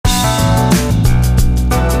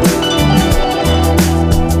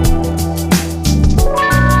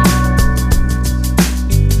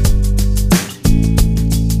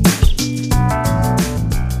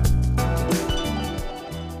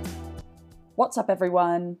What's up,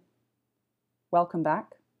 everyone? Welcome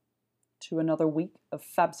back to another week of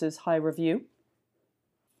Fabs' High Review.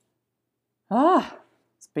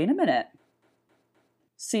 It's been a minute.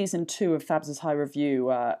 Season 2 of Fabs' High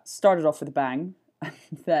Review started off with a bang, and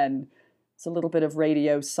then it's a little bit of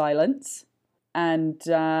radio silence, and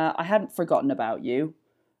I hadn't forgotten about you.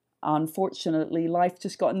 Unfortunately, life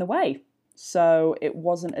just got in the way, so it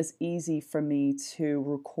wasn't as easy for me to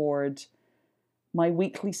record my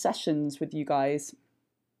weekly sessions with you guys.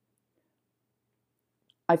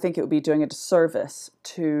 I think it would be doing a disservice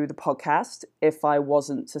to the podcast if I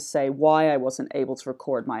wasn't to say why I wasn't able to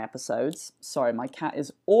record my episodes. Sorry, my cat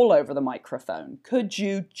is all over the microphone. Could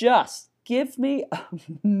you just give me a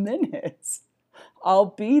minute? I'll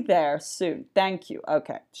be there soon. Thank you.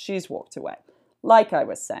 Okay, she's walked away. Like I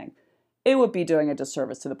was saying, it would be doing a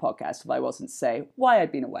disservice to the podcast if I wasn't to say why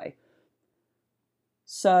I'd been away.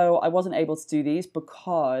 So I wasn't able to do these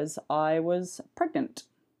because I was pregnant.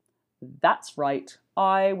 That's right,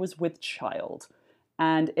 I was with child.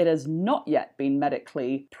 And it has not yet been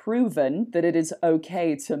medically proven that it is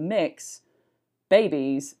okay to mix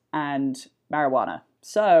babies and marijuana.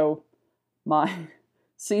 So my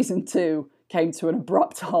season 2 came to an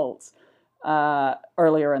abrupt halt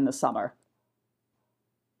earlier in the summer.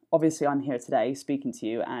 Obviously, I'm here today speaking to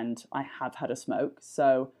you and I have had a smoke.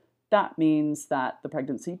 So that means that the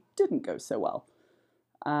pregnancy didn't go so well.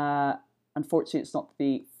 Unfortunately, it's not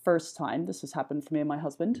the first time this has happened for me and my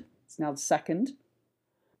husband. It's now the second.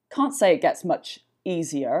 Can't say it gets much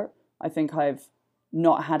easier. I think I've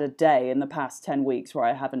not had a day in the past 10 weeks where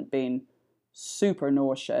I haven't been super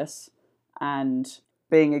nauseous and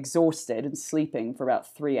being exhausted and sleeping for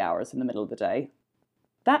about 3 hours in the middle of the day.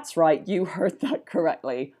 That's right, you heard that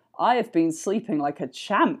correctly. I have been sleeping like a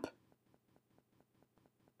champ.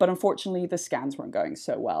 But unfortunately, the scans weren't going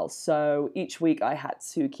so well. So each week I had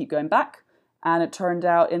to keep going back. And it turned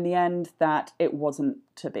out in the end that it wasn't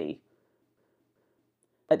to be.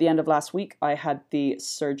 At the end of last week, I had the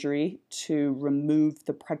surgery to remove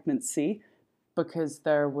the pregnancy because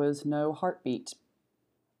there was no heartbeat.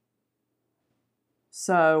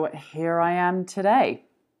 So here I am today.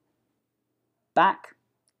 Back,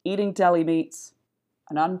 eating deli meats,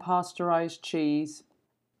 an unpasteurized cheese,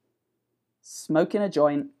 smoking a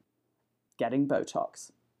joint, getting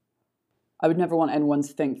Botox. I would never want anyone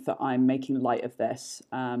to think that I'm making light of this.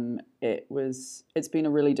 It's been a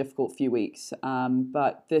really difficult few weeks,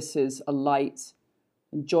 but this is a light,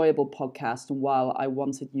 enjoyable podcast. And while I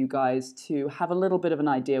wanted you guys to have a little bit of an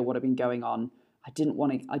idea what had been going on, I don't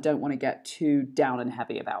want to get too down and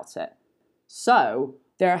heavy about it. So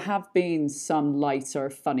there have been some lighter,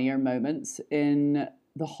 funnier moments in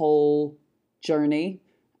the whole journey,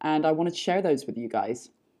 and I want to share those with you guys.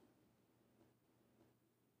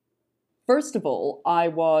 First of all, I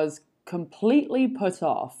was completely put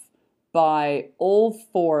off by all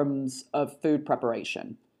forms of food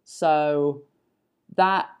preparation. So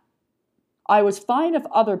that I was fine if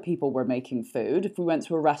other people were making food, if we went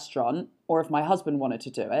to a restaurant or if my husband wanted to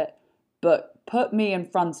do it, but put me in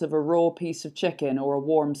front of a raw piece of chicken or a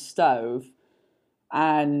warm stove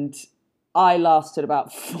and I lasted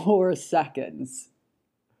about 4 seconds.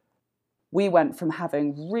 We went from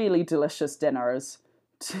having really delicious dinners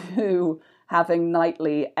to having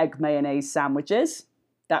nightly egg mayonnaise sandwiches.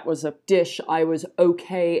 That was a dish I was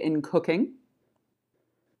okay in cooking.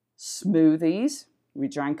 Smoothies. We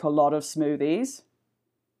drank a lot of smoothies.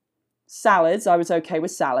 Salads. I was okay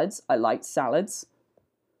with salads. I liked salads.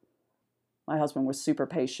 My husband was super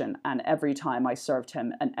patient, and every time I served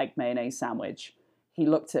him an egg mayonnaise sandwich, he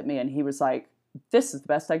looked at me and he was like, "This is the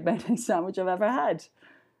best egg mayonnaise sandwich I've ever had."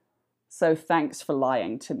 So thanks for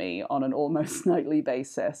lying to me on an almost nightly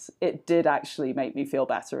basis. It did actually make me feel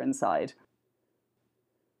better inside.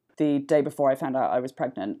 The day before I found out I was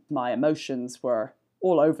pregnant, my emotions were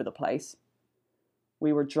all over the place.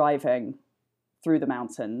 We were driving through the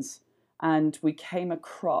mountains and we came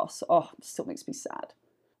across, it still makes me sad,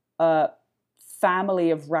 a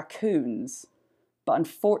family of raccoons, but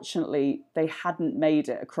unfortunately they hadn't made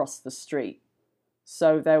it across the street.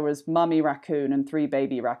 So there was mummy raccoon and 3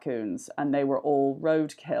 baby raccoons, and they were all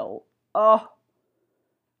roadkill.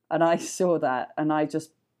 And I saw that, and I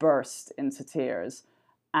just burst into tears.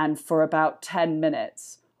 And for about 10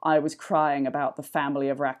 minutes, I was crying about the family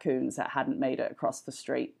of raccoons that hadn't made it across the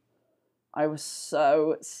street. I was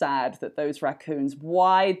so sad that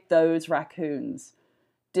why those raccoons?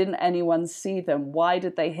 Didn't anyone see them? Why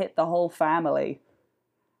did they hit the whole family?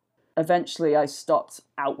 Eventually, I stopped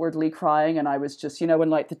outwardly crying, and I was just, when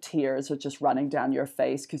like the tears are just running down your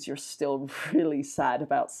face because you're still really sad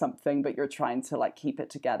about something, but you're trying to like keep it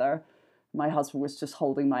together. My husband was just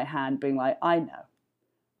holding my hand, being like, I know,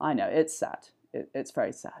 it's sad. It's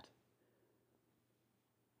very sad.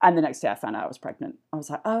 And the next day I found out I was pregnant. I was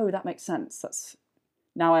like, oh, that makes sense.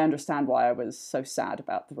 Now I understand why I was so sad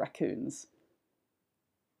about the raccoons.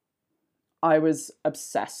 I was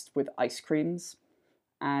obsessed with ice creams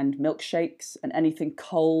and milkshakes and anything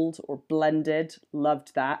cold or blended.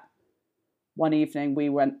 Loved that. One evening we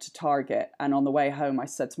went to Target, and on the way home I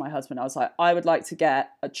said to my husband, I was like, I would like to get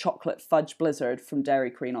a chocolate fudge blizzard from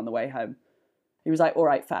Dairy Queen on the way home. He was like, all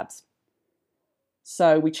right, Fabs.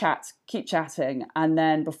 So we keep chatting, and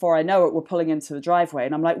then before I know it, we're pulling into the driveway,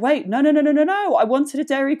 and I'm like, wait, no, I wanted a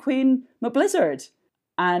Dairy Queen McBlizzard.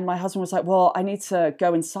 And my husband was like, well, I need to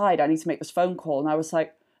go inside, I need to make this phone call. And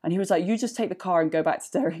he was like, you just take the car and go back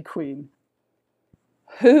to Dairy Queen.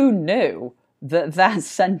 Who knew that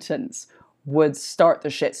sentence would start the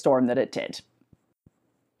shitstorm that it did?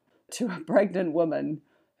 To a pregnant woman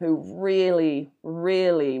who really,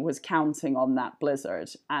 really was counting on that blizzard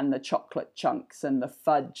and the chocolate chunks and the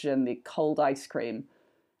fudge and the cold ice cream,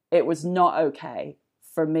 it was not okay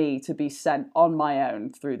for me to be sent on my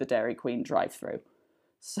own through the Dairy Queen drive-thru.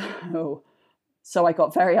 So I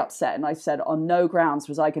got very upset, and I said, on no grounds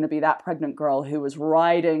was I going to be that pregnant girl who was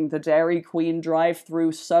riding the Dairy Queen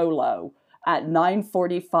drive-thru solo at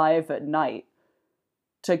 9:45 at night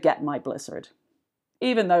to get my blizzard.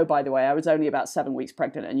 Even though, by the way, I was only about 7 weeks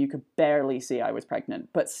pregnant and you could barely see I was pregnant.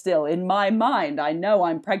 But still, in my mind, I know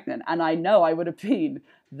I'm pregnant, and I know I would have been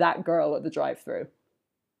that girl at the drive-thru.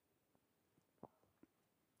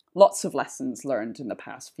 Lots of lessons learned in the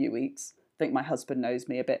past few weeks. I think my husband knows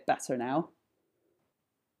me a bit better now.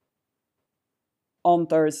 On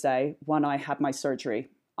Thursday, when I had my surgery,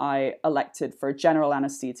 I elected for general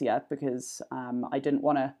anesthesia because I didn't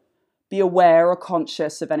want to be aware or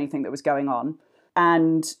conscious of anything that was going on.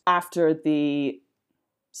 And after the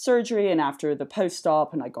surgery and after the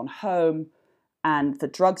post-op, and I'd gone home and the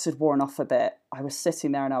drugs had worn off a bit, I was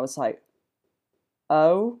sitting there and I was like,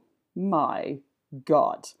 oh my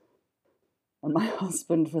God. And my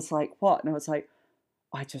husband was like, what? And I was like,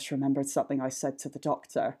 I just remembered something I said to the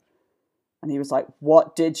doctor. And he was like,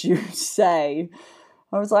 what did you say?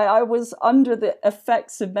 I was like, I was under the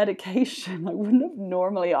effects of medication. I wouldn't have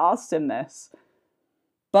normally asked him this.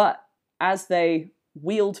 But as they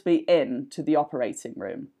wheeled me into the operating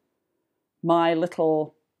room, my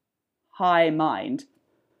little high mind,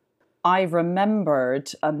 I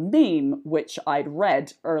remembered a meme which I'd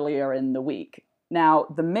read earlier in the week. Now,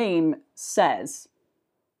 the meme says,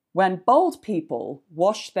 when bald people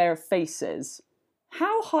wash their faces,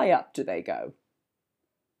 how high up do they go?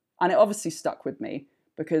 And it obviously stuck with me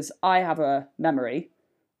because I have a memory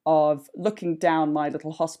of looking down my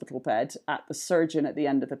little hospital bed at the surgeon at the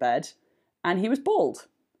end of the bed, and he was bald.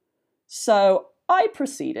 So I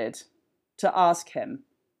proceeded to ask him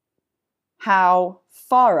how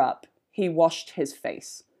far up he washed his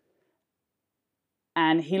face.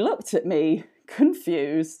 And he looked at me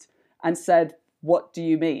confused and said, what do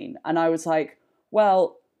you mean? And I was like,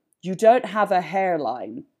 well, you don't have a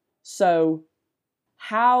hairline, so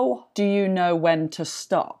how do you know when to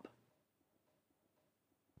stop?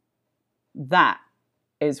 That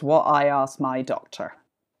is what I asked my doctor.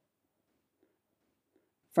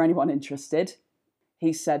 For anyone interested,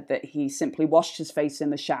 he said that he simply washed his face in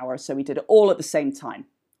the shower, so he did it all at the same time.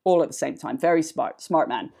 All at the same time. Very smart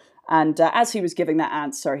man. And as he was giving that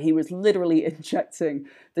answer, he was literally injecting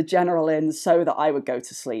the general in so that I would go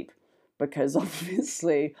to sleep. Because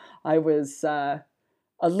obviously I was a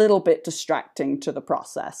little bit distracting to the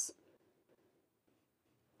process.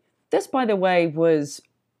 This, by the way, was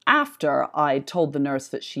after I told the nurse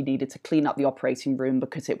that she needed to clean up the operating room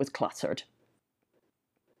because it was cluttered.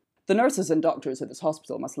 The nurses and doctors at this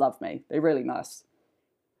hospital must love me. They really must.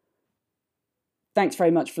 Thanks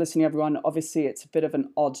very much for listening, everyone. Obviously, it's a bit of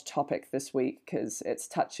an odd topic this week because it's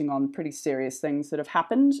touching on pretty serious things that have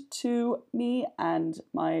happened to me and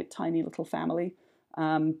my tiny little family.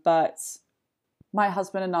 But my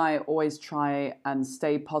husband and I always try and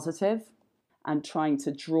stay positive and trying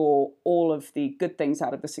to draw all of the good things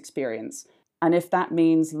out of this experience. And if that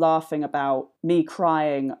means laughing about me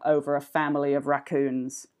crying over a family of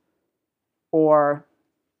raccoons or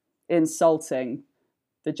insulting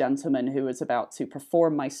the gentleman who was about to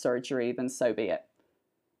perform my surgery, then so be it.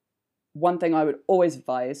 One thing I would always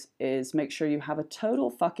advise is make sure you have a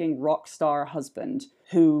total fucking rock star husband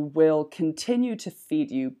who will continue to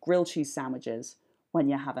feed you grilled cheese sandwiches when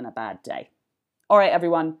you're having a bad day. All right,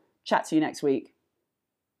 everyone. Chat to you next week.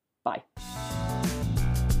 Bye.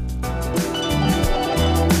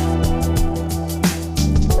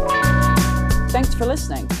 Thanks for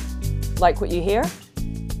listening. Like what you hear?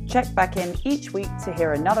 Check back in each week to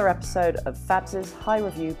hear another episode of Fabs's High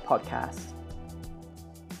Review podcast.